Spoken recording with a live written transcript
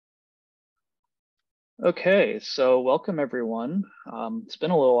Okay, so welcome everyone. It's been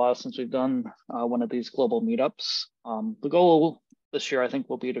a little while since we've done one of these global meetups. The goal this year, I think,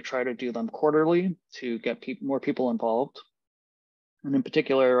 will be to try to do them quarterly to get more people involved. And in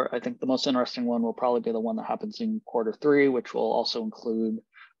particular, I think the most interesting one will probably be the one that happens in Q3, which will also include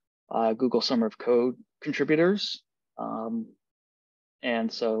Google Summer of Code contributors.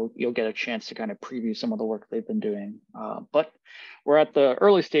 And so you'll get a chance to kind of preview some of the work they've been doing. But we're at the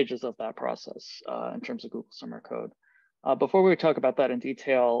early stages of that process in terms of Google Summer Code. Before we talk about that in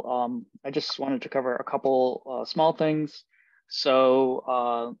detail, I just wanted to cover a couple small things.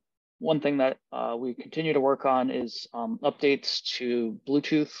 So one thing that we continue to work on is updates to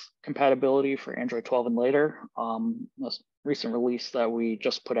Bluetooth compatibility for Android 12 and later. Most recent release that we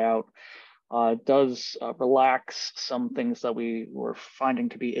just put out does relax some things that we were finding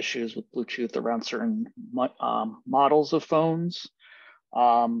to be issues with Bluetooth around certain models of phones,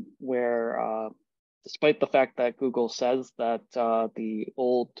 where despite the fact that Google says that the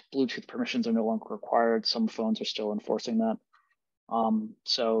old Bluetooth permissions are no longer required, some phones are still enforcing that.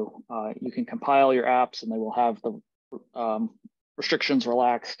 So you can compile your apps and they will have the restrictions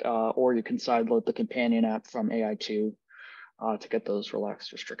relaxed, or you can sideload the companion app from AI2 to get those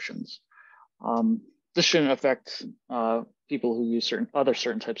relaxed restrictions. This shouldn't affect people who use certain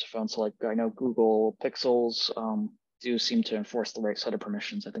types of phones. So like I know Google Pixels do seem to enforce the right set of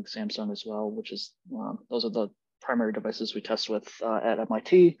permissions. I think Samsung as well, which is those are the primary devices we test with at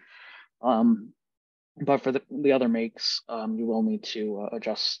MIT. But for the other makes, you will need to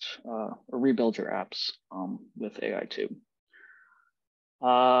adjust or rebuild your apps with AI2.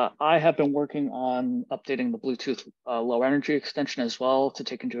 I have been working on updating the Bluetooth low energy extension as well to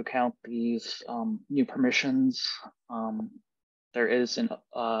take into account these new permissions. There is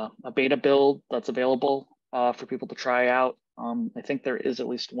a beta build that's available for people to try out. I think there is at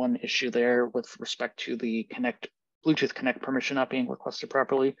least one issue there with respect to the Bluetooth Connect permission not being requested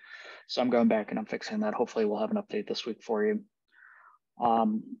properly. So I'm going back and I'm fixing that. Hopefully we'll have an update this week for you.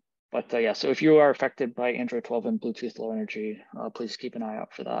 But yeah, so if you are affected by Android 12 and Bluetooth Low Energy, please keep an eye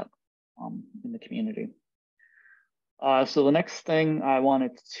out for that in the community. So the next thing I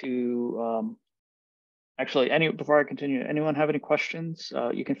wanted to, before I continue, anyone have any questions?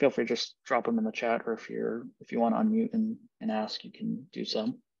 You can feel free to just drop them in the chat, or if you want to unmute and ask, you can do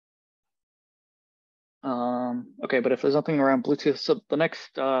so. Okay, but if there's nothing around Bluetooth, so the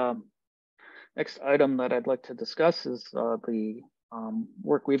next item that I'd like to discuss is the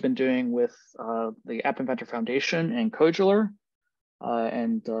work we've been doing with the App Inventor Foundation and Kodular.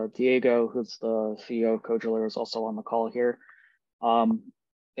 And Diego, who's the CEO of Kodular, is also on the call here. So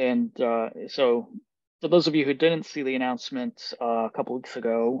for those of you who didn't see the announcement a couple weeks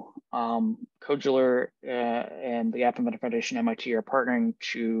ago, Kodular and the App Inventor Foundation MIT are partnering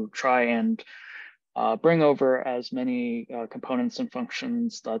to try and bring over as many components and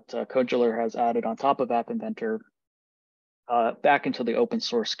functions that Kodular has added on top of App Inventor back into the open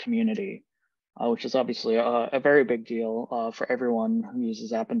source community, which is obviously a very big deal for everyone who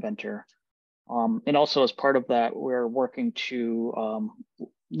uses App Inventor. And also as part of that, we're working to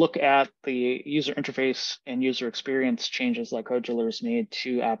look at the user interface and user experience changes that Kodular has made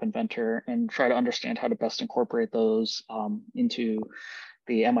to App Inventor and try to understand how to best incorporate those into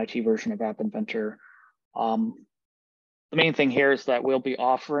the MIT version of App Inventor. The main thing here is that we'll be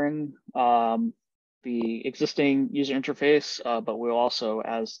offering the existing user interface, but we'll also,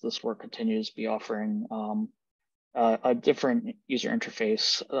 as this work continues, be offering a different user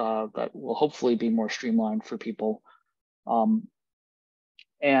interface that will hopefully be more streamlined for people. But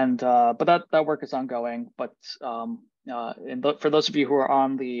that work is ongoing. But for those of you who are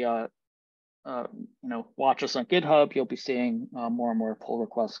on the watch us on GitHub, you'll be seeing more and more pull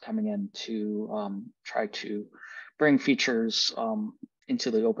requests coming in to try to bring features into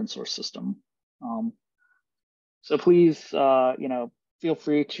the open source system. So please, feel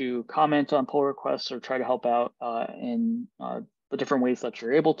free to comment on pull requests or try to help out in the different ways that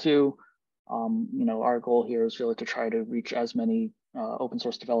you're able to. Our goal here is really to try to reach as many open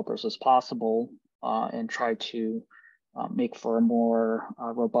source developers as possible and try to make for a more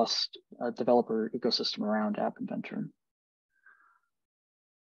robust developer ecosystem around App Inventor.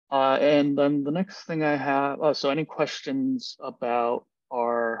 And then the next thing I have, so any questions about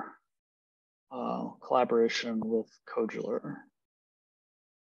our collaboration with Kodular?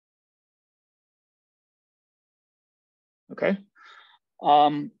 Okay.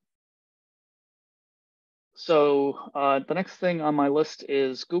 So the next thing on my list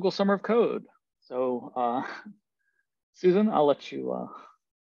is Google Summer of Code. So Susan, I'll let you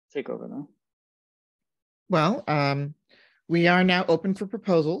take over now. Well, We are now open for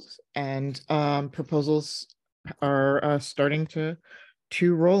proposals, and proposals are starting to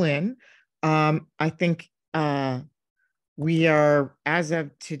roll in. I think we are, as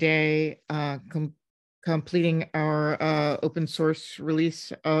of today, completing our open source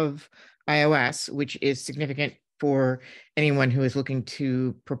release of iOS, which is significant for anyone who is looking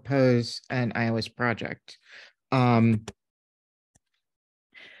to propose an iOS project.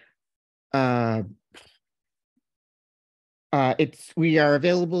 We are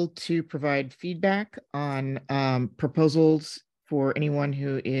available to provide feedback on proposals for anyone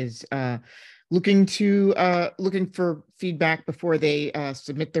who is looking for feedback before they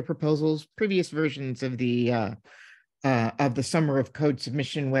submit their proposals. Previous versions of the Summer of Code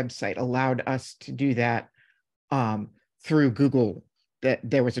submission website allowed us to do that through Google. That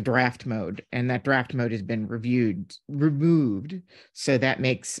there was a draft mode, and that draft mode has been removed. So that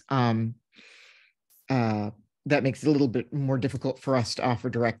makes it a little bit more difficult for us to offer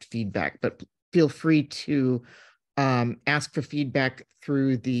direct feedback. But feel free to ask for feedback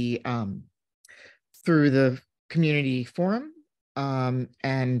through the community forum, and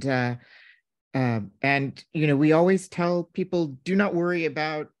we always tell people, do not worry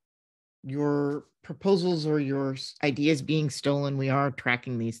about your proposals or your ideas being stolen. We are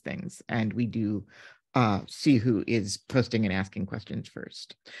tracking these things, and we do see who is posting and asking questions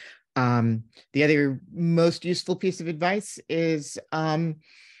first. The other most useful piece of advice is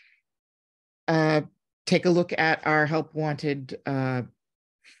take a look at our help wanted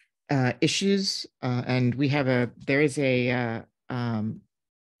issues, and we have there is a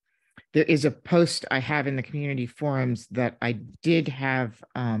post I have in the community forums that I did have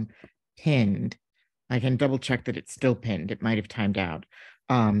pinned. I can double check that it's still pinned. It might have timed out.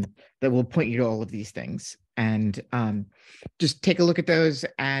 That will point you to all of these things, and just take a look at those.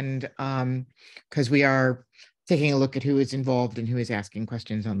 And because we are taking a look at who is involved and who is asking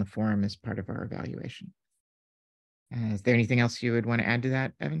questions on the forum as part of our evaluation. Is there anything else you would want to add to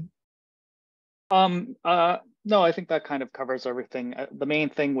that, Evan? No, I think that kind of covers everything. The main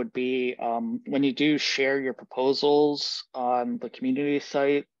thing would be when you do share your proposals on the community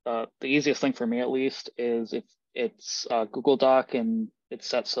site, the easiest thing for me, at least, is if it's Google Doc and it's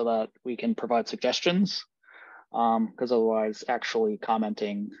set so that we can provide suggestions, because otherwise actually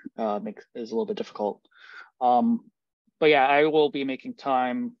commenting is a little bit difficult. But yeah, I will be making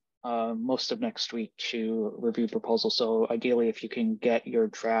time most of next week to review proposals. So ideally, if you can get your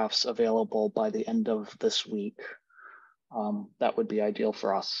drafts available by the end of this week, that would be ideal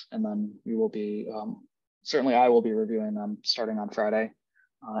for us. And then we will be, certainly I will be reviewing them starting on Friday.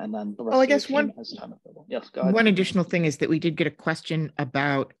 And then the rest of the team has time available. Yes, go ahead. One additional thing is that we did get a question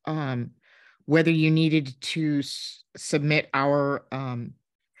about whether you needed to submit our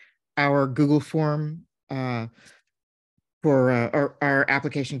Google form for our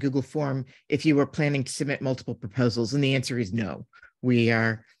application Google form if you were planning to submit multiple proposals, and the answer is no.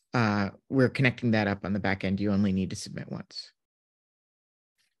 We're connecting that up on the back end. You only need to submit once.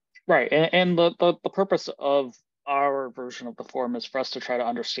 Right, and the purpose of our version of the form is for us to try to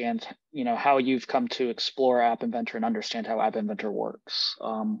understand, how you've come to explore App Inventor and understand how App Inventor works,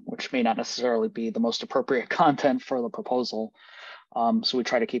 which may not necessarily be the most appropriate content for the proposal. So we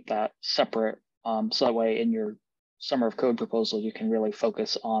try to keep that separate, so that way in your Summer of Code proposal, you can really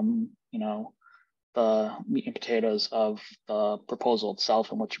focus on, the meat and potatoes of the proposal itself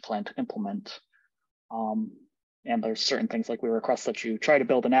and what you plan to implement. And there's certain things like we request that you try to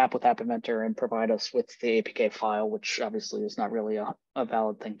build an app with App Inventor and provide us with the APK file, which obviously is not really a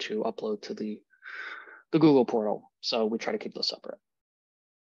valid thing to upload to the Google portal. So we try to keep those separate.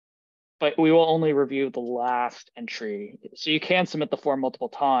 But we will only review the last entry. So you can submit the form multiple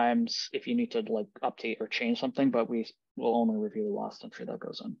times if you need to update or change something, but we will only review the last entry that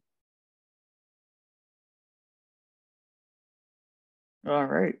goes in. All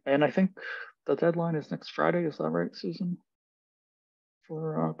right, and I think the deadline is next Friday. Is that right, Susan?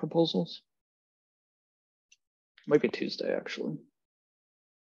 For proposals? Might be Tuesday, actually.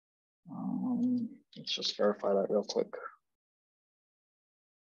 Let's just verify that real quick.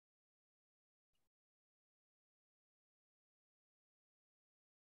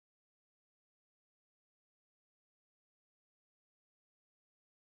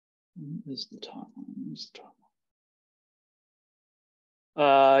 Is the timeline?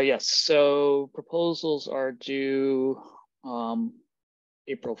 Yes, so proposals are due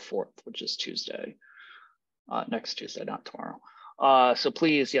April 4th, which is Tuesday. Next Tuesday, not tomorrow. So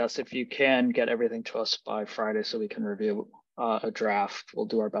please, yes, if you can get everything to us by Friday so we can review a draft, we'll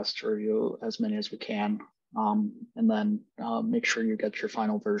do our best to review as many as we can. And then make sure you get your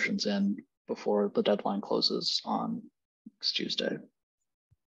final versions in before the deadline closes on next Tuesday.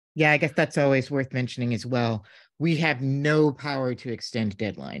 Yeah, I guess that's always worth mentioning as well. We have no power to extend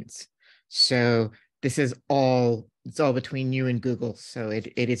deadlines. So this is it's all between you and Google. So it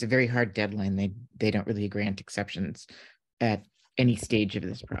is a very hard deadline. They don't really grant exceptions at any stage of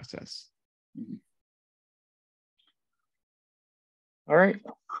this process. Mm-hmm. All right.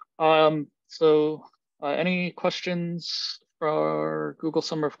 So any questions for Google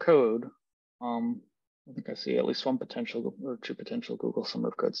Summer of Code? I think I see at least one potential or two potential Google Summer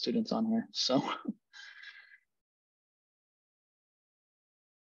of Code students on here. So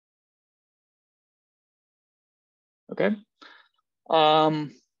okay. Not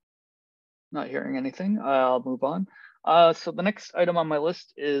hearing anything. I'll move on. So the next item on my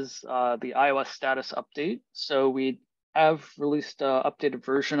list is the iOS status update. So we have released an updated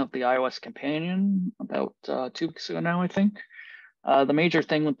version of the iOS companion about 2 weeks ago now, I think. The major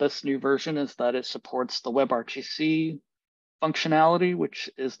thing with this new version is that it supports the WebRTC functionality, which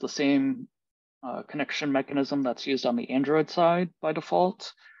is the same connection mechanism that's used on the Android side by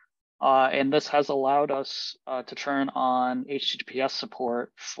default. And this has allowed us to turn on HTTPS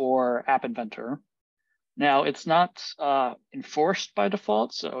support for App Inventor. Now, it's not enforced by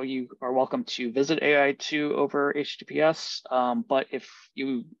default, so you are welcome to visit AI2 over HTTPS. But if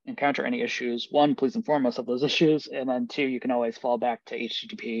you encounter any issues, one, please inform us of those issues, and then two, you can always fall back to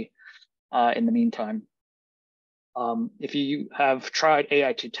HTTP in the meantime. If you have tried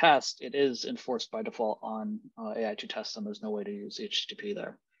AI2 test, it is enforced by default on AI2 test, and there's no way to use HTTP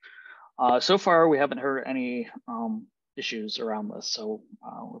there. So far, we haven't heard any issues around this, so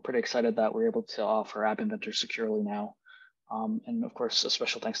we're pretty excited that we're able to offer App Inventor securely now. And of course, a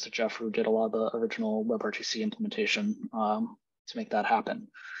special thanks to Jeff, who did a lot of the original WebRTC implementation to make that happen.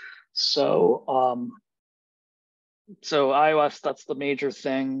 So, so iOS, that's the major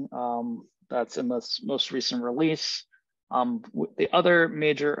thing that's in this most recent release. The other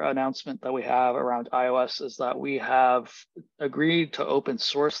major announcement that we have around iOS is that we have agreed to open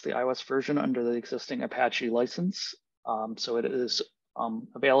source the iOS version under the existing Apache license. So it is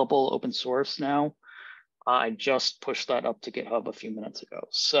available open source now. I just pushed that up to GitHub a few minutes ago.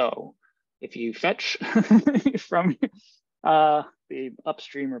 So if you fetch from the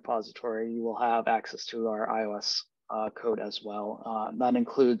upstream repository, you will have access to our iOS code as well. That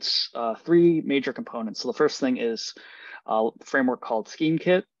includes 3 major components. So the first thing is a framework called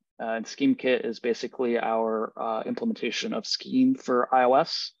SchemeKit. And SchemeKit is basically our implementation of Scheme for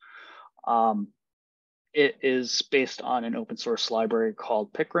iOS. It is based on an open source library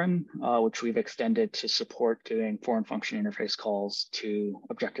called Picrin, which we've extended to support doing foreign function interface calls to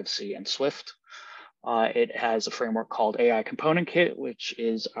Objective-C and Swift. It has a framework called AI Component Kit, which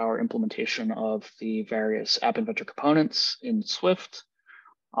is our implementation of the various App Inventor components in Swift.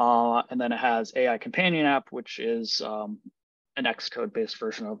 And then it has AI Companion App, which is an Xcode-based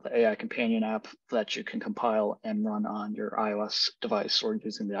version of the AI Companion App that you can compile and run on your iOS device or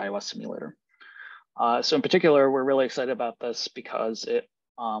using the iOS simulator. So in particular, we're really excited about this because it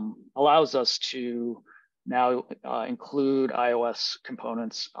allows us to now include iOS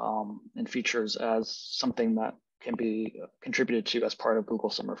components and features as something that can be contributed to as part of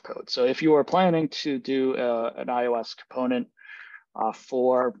Google Summer of Code. So if you are planning to do an iOS component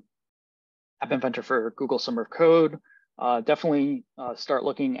for App Inventor for Google Summer of Code, definitely start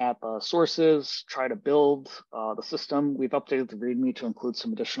looking at the sources, try to build the system. We've updated the README to include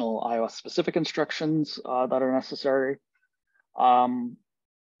some additional iOS specific instructions that are necessary.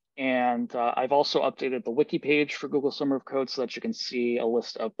 And I've also updated the wiki page for Google Summer of Code so that you can see a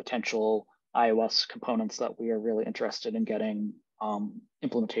list of potential iOS components that we are really interested in getting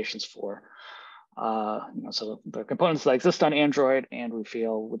implementations for. So the components that exist on Android and we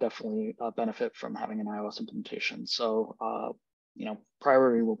feel would definitely benefit from having an iOS implementation. So,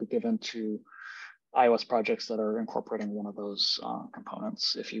 priority will be given to iOS projects that are incorporating one of those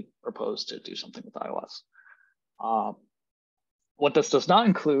components if you propose to do something with iOS. What this does not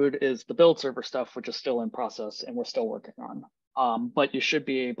include is the build server stuff, which is still in process and we're still working on. But you should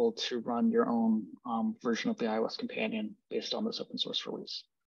be able to run your own version of the iOS companion based on this open source release.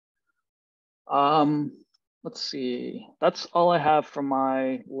 Let's see. That's all I have from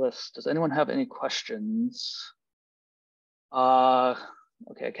my list. Does anyone have any questions?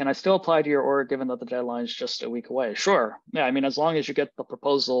 Okay, can I still apply to your org given that the deadline is just a week away? Sure. Yeah, I mean, as long as you get the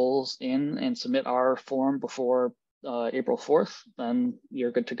proposals in and submit our form before April 4th, then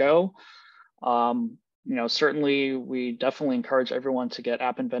you're good to go. Certainly we definitely encourage everyone to get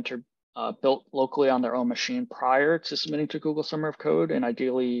App Inventor built locally on their own machine prior to submitting to Google Summer of Code. And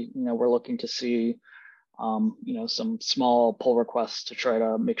ideally, we're looking to see, some small pull requests to try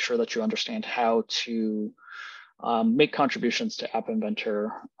to make sure that you understand how to make contributions to App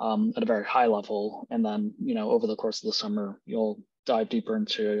Inventor at a very high level. And then, over the course of the summer, you'll dive deeper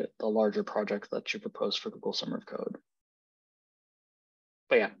into the larger project that you propose for Google Summer of Code.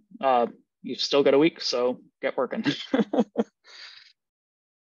 But yeah, you've still got a week, so get working.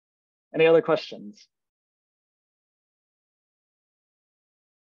 Any other questions?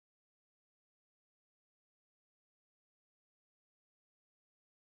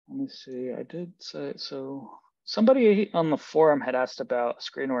 Let me see, I did say, so somebody on the forum had asked about a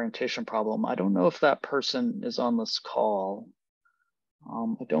screen orientation problem. I don't know if that person is on this call.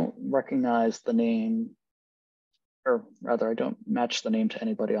 I don't recognize the name, or rather, I don't match the name to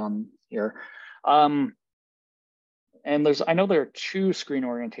anybody on here. And I know there are two screen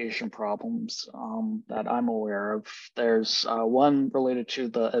orientation problems that I'm aware of. There's one related to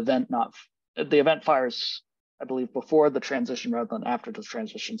the event fires, I believe, before the transition rather than after the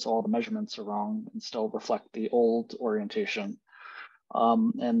transition, so all the measurements are wrong and still reflect the old orientation.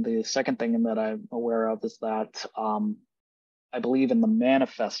 And the second thing that I'm aware of is that I believe in the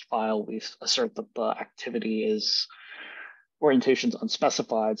manifest file, we assert that the activity is orientation's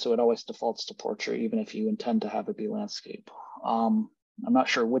unspecified, so it always defaults to portrait, even if you intend to have it be landscape. I'm not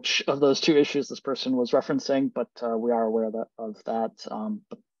sure which of those two issues this person was referencing, but we are aware of that.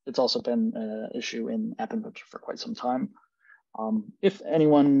 But it's also been an issue in App Inventor for quite some time. If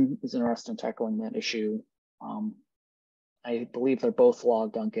anyone is interested in tackling that issue, I believe they're both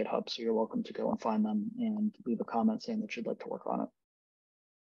logged on GitHub, so you're welcome to go and find them and leave a comment saying that you'd like to work on it.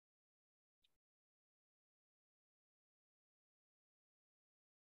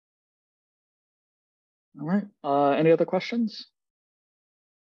 All right, any other questions?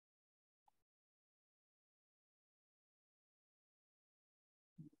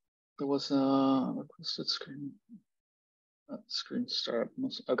 There was a requested screen start.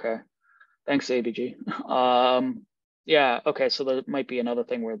 Okay, thanks, ABG. Yeah, okay, so there might be another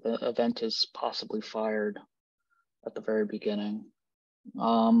thing where the event is possibly fired at the very beginning.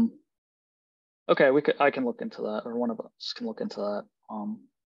 Okay, I can look into that, or one of us can look into that.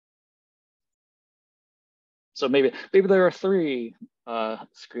 So maybe there are three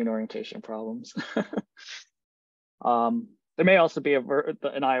screen orientation problems. There may also be an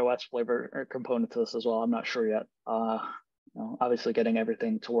iOS flavor or component to this as well. I'm not sure yet. Obviously, getting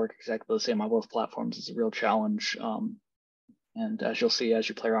everything to work exactly the same on both platforms is a real challenge. And as you'll see as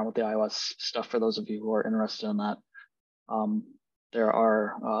you play around with the iOS stuff, for those of you who are interested in that, there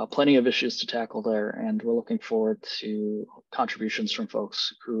are plenty of issues to tackle there, and we're looking forward to contributions from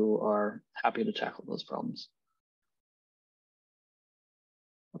folks who are happy to tackle those problems.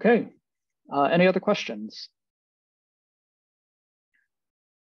 Okay, any other questions?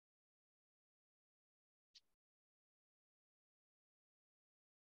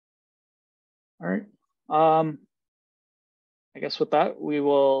 All right. I guess with that, we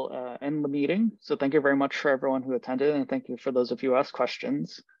will end the meeting. So thank you very much for everyone who attended, and thank you for those of you who asked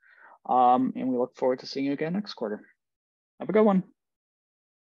questions. And we look forward to seeing you again next quarter. Have a good one.